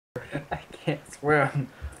I can't swim.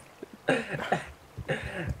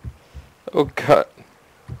 Oh god.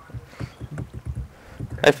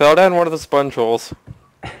 I fell down one of the sponge holes.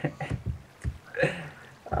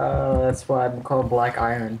 That's why I'm called Black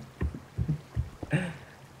Iron.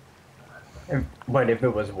 But if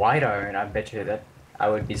it was White Iron, I bet you that I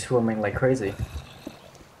would be swimming like crazy.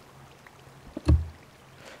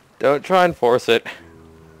 Don't try and force it.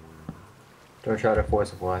 Don't try to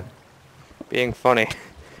force a what? Being funny.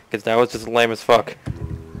 Because that was just lame as fuck.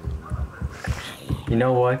 You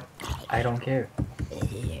know what? I don't care.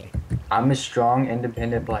 I'm a strong,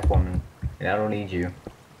 independent black woman, and I don't need you.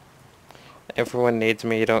 Everyone needs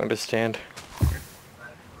me, you don't understand.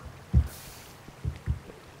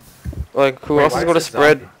 Like, who Wait, else why is going to this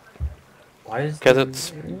spread? zombie? Why is Because the...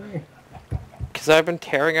 it's... Because I've been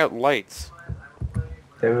tearing out lights.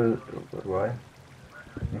 There was... What?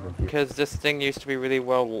 Because this thing used to be really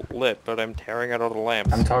well lit, but I'm tearing out all the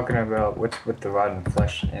lamps. I'm talking about what's with the rotten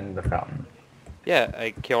flesh in the fountain. Yeah,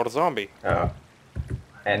 I killed a zombie. Oh.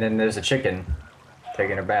 And then there's a chicken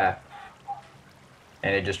taking a bath.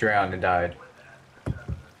 And it just drowned and died.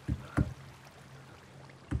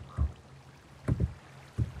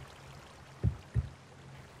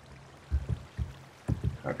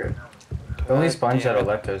 Okay. The only sponge that are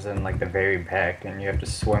left is in like the very back, and you have to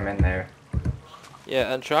swim in there.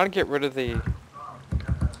 Yeah, I'm trying to get rid of the...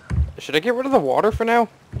 Should I get rid of the water for now?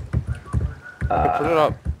 Or put it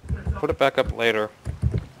up. Put it back up later.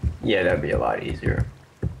 Yeah, that'd be a lot easier.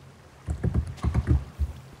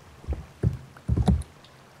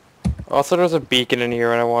 Also, there's a beacon in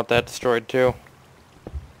here, and I want that destroyed too.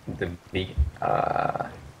 The beacon.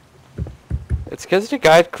 It's because the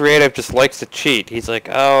guy creative just likes to cheat. He's like,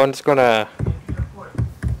 oh, I'm just gonna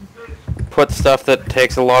put stuff that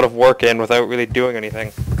takes a lot of work in without really doing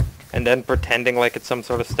anything. And then pretending like it's some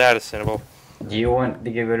sort of status symbol. Do you want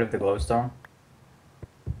to get rid of the glowstone?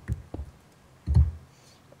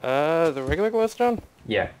 The regular glowstone?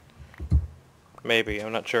 Yeah. Maybe,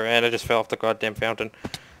 I'm not sure. And I just fell off the goddamn fountain.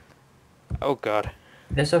 Oh god.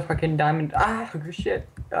 There's a fucking diamond. Ah, shit.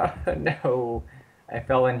 No. I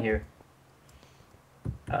fell in here.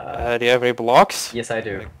 Do you have any blocks? Yes, I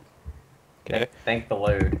do. Okay. Thank the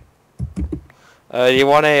load. You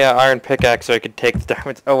want a iron pickaxe so I could take the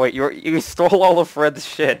diamonds? Oh wait, you stole all of Fred's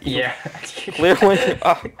shit. Yeah. Clearly,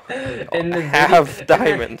 In the have video,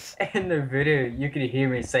 diamonds. In the video, you could hear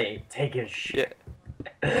me say, "Take his shit."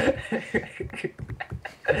 Yeah.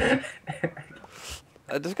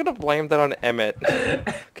 I'm just gonna blame that on Emmett.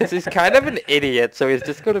 Because he's kind of an idiot, so he's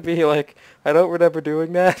just gonna be like, I don't remember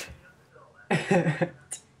doing that.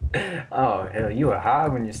 Oh, hell, you were high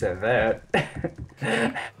when you said that.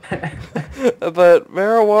 But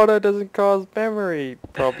marijuana doesn't cause memory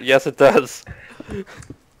problems. Yes, it does.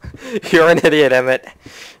 You're an idiot, Emmett.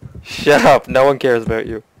 Shut up. No one cares about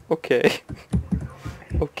you. Okay.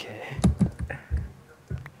 Okay.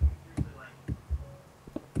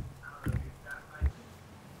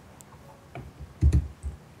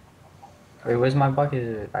 Wait, where's my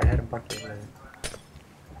bucket? I had a bucket.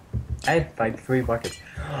 I had like 3 buckets.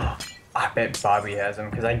 I bet Bobby has them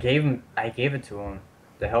because I gave it to him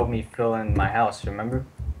to help me fill in my house. Remember?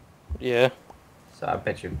 Yeah. So I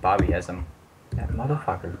bet you Bobby has them. That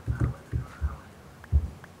motherfucker.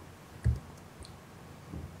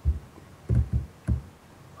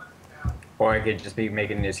 Or I could just be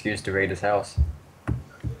making an excuse to raid his house.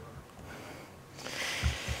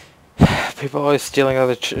 People always stealing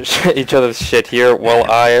each other's shit here, while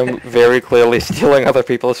I am very clearly stealing other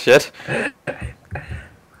people's shit.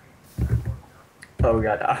 Oh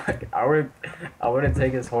god, I would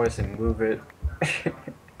take his horse and move it.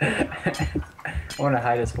 I want to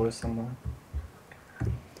hide his horse somewhere.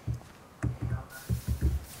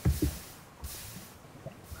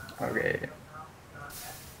 Okay.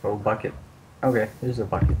 Oh, bucket. Okay, here's a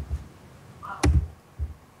bucket.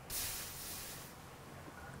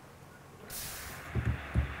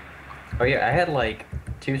 Oh yeah, I had like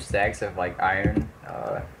 2 stacks of like iron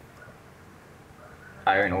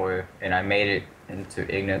ore, and I made it into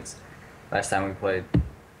ingots last time we played.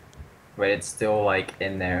 But it's still like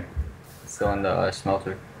in there. It's still in the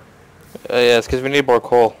smelter. Yeah, it's because we need more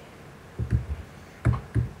coal.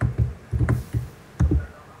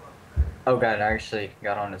 Oh god, I actually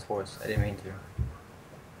got on his horse. I didn't mean to.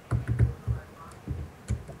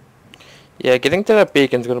 Yeah, getting to that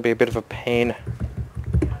beacon's gonna be a bit of a pain.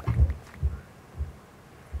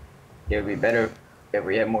 It would be better if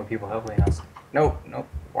we had more people helping us. Nope, nope.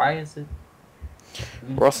 Why is it?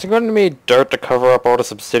 We're also going to need dirt to cover up all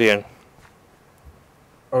this obsidian.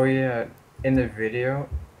 Oh yeah, in the video,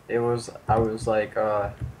 I was like,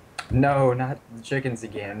 No, not the chickens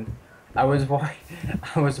again. I was walking,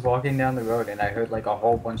 I was walking down the road and I heard like a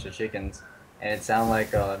whole bunch of chickens, and it sounded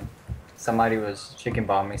like somebody was chicken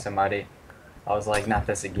bombing somebody. I was like, not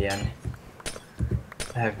this again.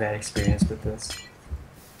 I have bad experience with this.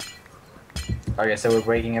 Okay, so we're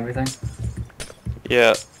breaking everything?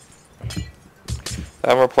 Yeah.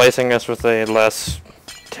 I'm replacing this with a less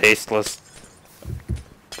tasteless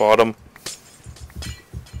bottom.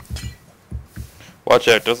 Watch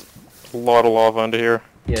out, there's a lot of lava under here.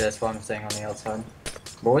 Yeah, that's what I'm saying on the outside.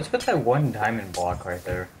 But what's with that one diamond block right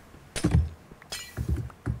there?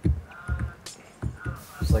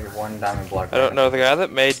 It's like one diamond block. I don't know, the guy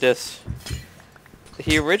that made this,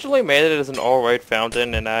 he originally made it as an alright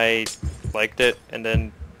fountain and I liked it, and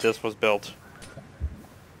then this was built.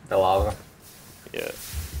 The lava. Yeah.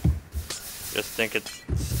 Just think it's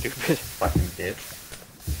stupid. Fucking bitch.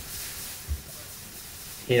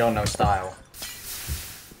 He don't know style.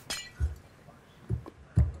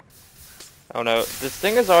 I don't know. This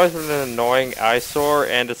thing has always been an annoying eyesore,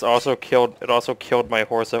 and it also killed my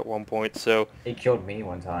horse at one point, so... He killed me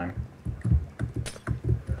one time.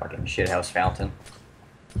 Fucking shithouse fountain.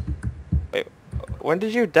 Wait, when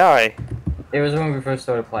did you die? It was when we first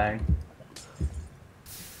started playing.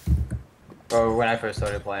 Or when I first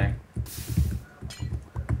started playing.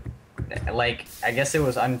 Like, I guess it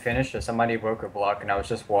was unfinished or somebody broke a block and I was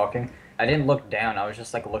just walking. I didn't look down, I was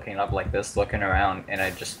just like looking up like this, looking around, and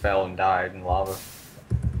I just fell and died in lava.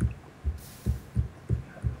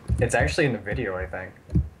 It's actually in the video, I think.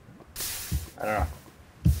 I don't know.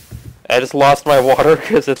 I just lost my water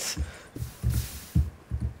because it's...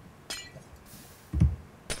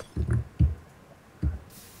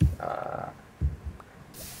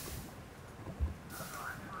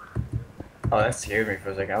 Oh, that scared me for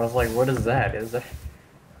a second. I was like, what is that? Is that...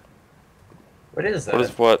 What is that? What is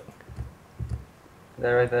what? That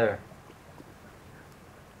right there.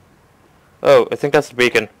 Oh, I think that's the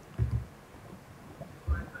beacon.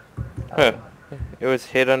 Huh. It was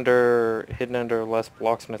hidden under less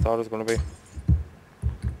blocks than I thought it was going to be.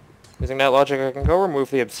 Using that logic, I can go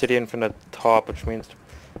remove the obsidian from the top, which means...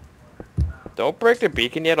 Don't break the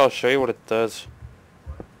beacon yet, I'll show you what it does.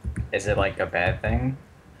 Is it like a bad thing?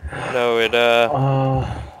 No, it, Oh,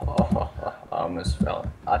 I almost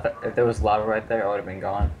fell. I thought if there was lava right there, I would have been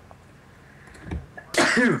gone.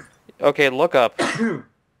 Okay, look up.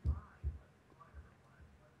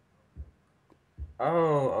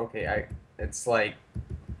 Oh, okay. It's like,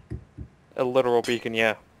 A literal beacon,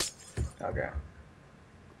 yeah. okay.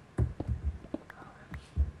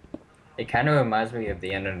 It kind of reminds me of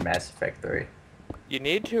the end of Mass Effect 3. You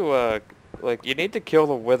need to, you need to kill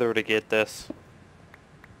the wither to get this.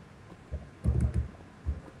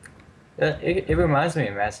 It reminds me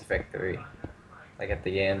of Mass Effect 3. Like at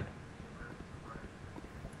the end.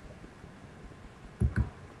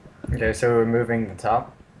 Okay, so we're moving the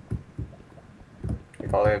top.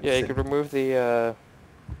 Yeah, you could remove the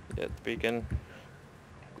beacon.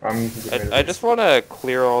 Getting rid I of just want to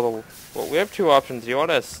clear all the... Well, we have two options. You want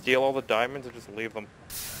to steal all the diamonds or just leave them?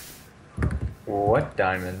 What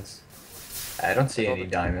diamonds? I don't see any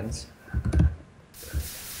diamonds.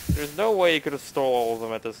 There's no way you could have stole all of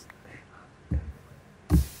them at this...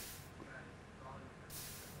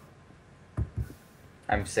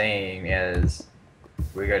 I'm saying is,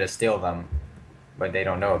 we gotta steal them, but they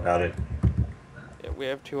don't know about it. Yeah, we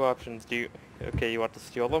have two options. Do you... Okay, you want to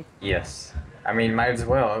steal them? Yes. I mean, might as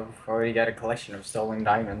well. I've already got a collection of stolen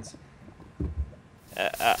diamonds.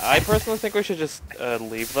 I personally think we should just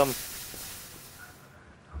leave them.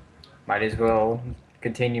 Might as well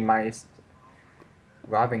continue my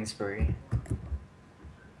robbing spree.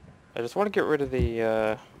 I just want to get rid of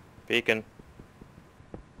the beacon.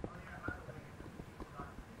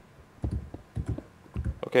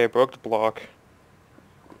 Okay, I broke the block.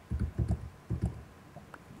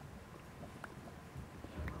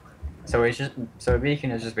 So a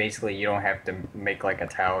beacon is just basically you don't have to make like a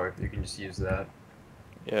tower. You can just use that.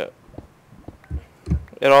 Yeah.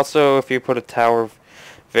 And also, if you put a tower of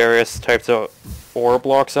various types of ore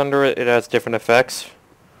blocks under it, it has different effects.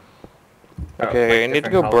 Okay, like I need to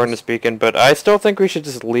different go burn colors? this beacon, but I still think we should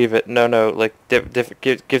just leave it. No, like,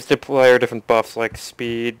 gives the player different buffs, like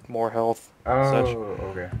speed, more health, such. Oh,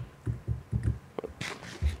 okay.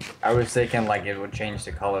 I was thinking like it would change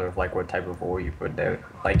the color of like what type of ore you put there.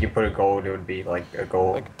 Like you put a gold, it would be like a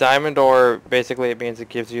gold. Like, diamond ore, basically it means it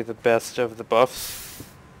gives you the best of the buffs.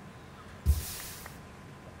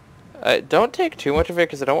 Don't take too much of it,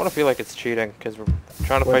 because I don't want to feel like it's cheating, because we're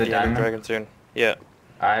trying to With fight the the Ender diamond? Dragon soon. Yeah.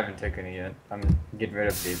 I haven't taken it yet. I'm getting rid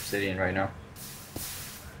of the obsidian right now.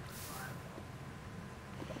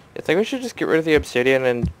 Yeah, I think we should just get rid of the obsidian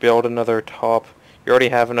and build another top. You already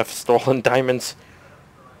have enough stolen diamonds.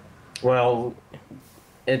 Well,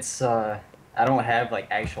 it's I don't have like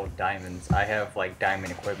actual diamonds. I have like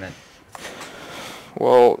diamond equipment.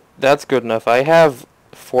 Well, that's good enough. I have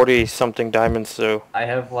 40 something diamonds, so I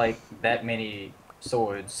have like that many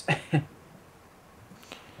swords.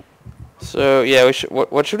 yeah, we should.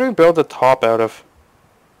 What should we build the top out of?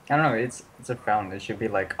 I don't know. It's a fountain. It should be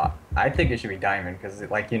like I think it should be diamond because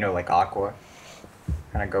like like aqua.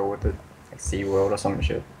 Kind of go with it, like SeaWorld or some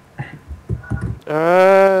shit.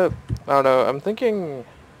 I don't know. I'm thinking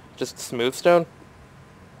just smooth stone.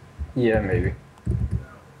 Yeah, maybe.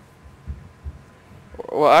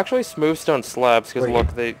 Well, actually, smooth stone slabs. Because Wait.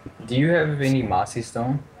 look, they. Do you have any mossy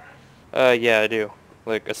stone? Yeah, I do.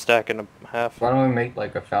 Like a stack and a half. Why don't we make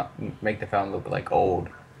like a fountain? Make the fountain look like old.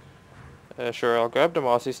 Sure. I'll grab the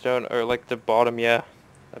mossy stone or like the bottom. Yeah,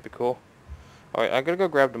 that'd be cool. All right, I'm gonna go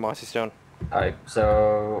grab the mossy stone. Alright.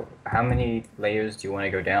 So how many layers do you want to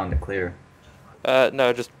go down to clear?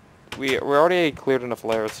 No, just we're already cleared enough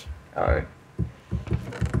layers. Alright.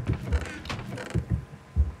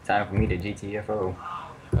 Time for me to GTFO.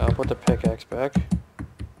 I'll put the pickaxe back.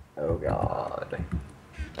 Oh god.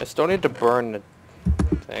 I still need to burn the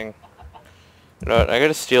thing. You know what, I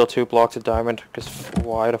gotta steal 2 blocks of diamond, because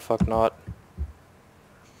why the fuck not?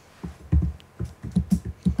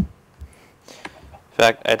 In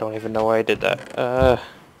fact, I don't even know why I did that.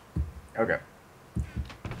 Okay.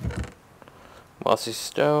 Mossy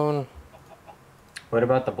stone. What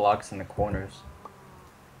about the blocks in the corners?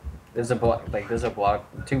 There's a block, like there's a block,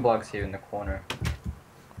 2 blocks here in the corner.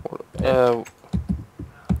 Oh,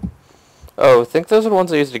 I think those are the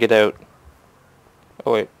ones I used to get out.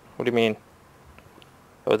 Oh wait, what do you mean?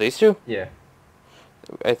 Oh, these 2? Yeah.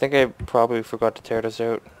 I think I probably forgot to tear this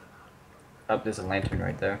out. Up, there's a lantern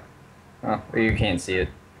right there. Oh, well, you can't see it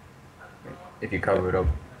if you cover it up.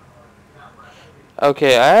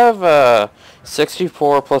 Okay, I have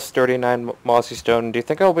 64 plus 39 mossy stone. Do you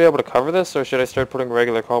think I'll be able to cover this, or should I start putting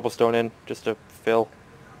regular cobblestone in just to fill?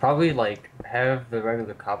 Probably like have the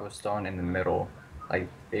regular cobblestone in the middle, like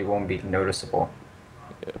it won't be noticeable.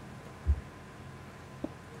 Yeah.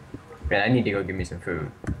 Man, I need to go get me some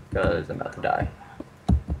food because I'm about to die.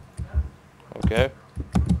 Okay.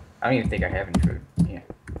 I don't even think I have any food. Yeah.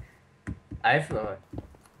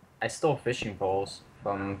 I stole fishing poles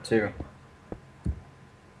from 2.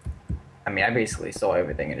 I mean, I basically stole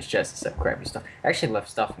everything in his chest except crappy stuff. I actually left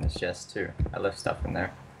stuff in his chest too. I left stuff in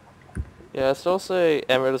there. Yeah, I still say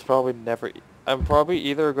Emmett is probably never... I'm probably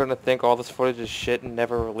either going to think all this footage is shit and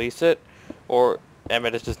never release it, or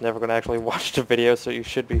Emmett is just never going to actually watch the video, so you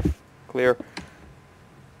should be clear.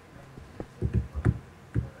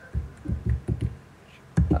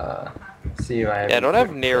 See if I have. Yeah, I don't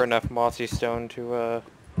have near enough mossy stone to,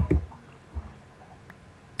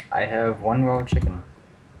 I have 1 raw chicken.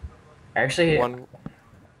 Actually,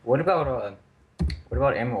 what about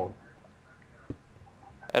emerald?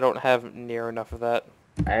 I don't have near enough of that.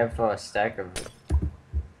 I have a stack of it.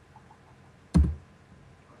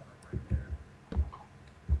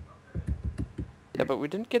 Yeah, but we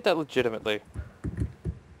didn't get that legitimately.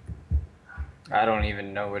 I don't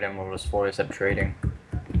even know what emerald is for except trading.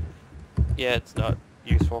 Yeah, it's not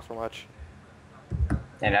useful for much.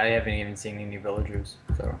 And I haven't even seen any villagers,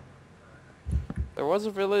 so. There was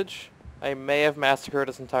a village. I may have massacred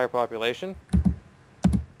its entire population.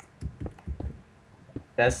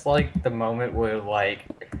 That's like the moment where like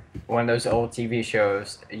one of those old TV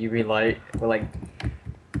shows you be like where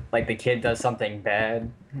like the kid does something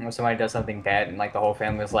bad or somebody does something bad and like the whole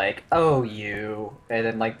family's like, oh you, and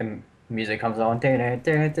then like the music comes on. The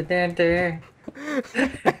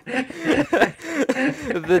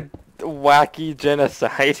wacky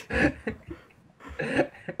genocide.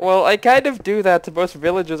 Well, I kind of do that to most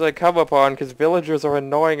villagers I come upon, because villagers are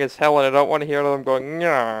annoying as hell and I don't want to hear them going,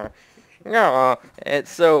 nyah, nyah. And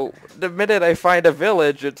so, the minute I find a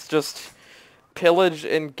village, it's just pillage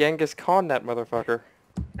and Genghis Khan that motherfucker.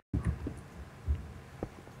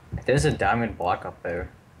 There's a diamond block up there.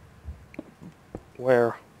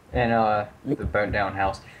 Where? And the burnt down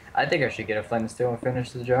house. I think I should get a flint and steel and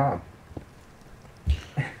finish the job.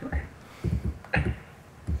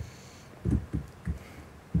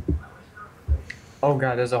 Oh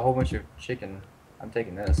god, there's a whole bunch of chicken. I'm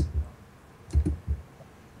taking this.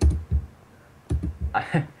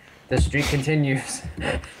 The streak continues.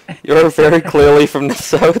 You're very clearly from the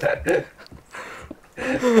south.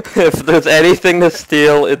 If there's anything to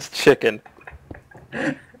steal, it's chicken.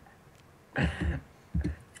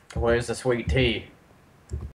 Where's the sweet tea?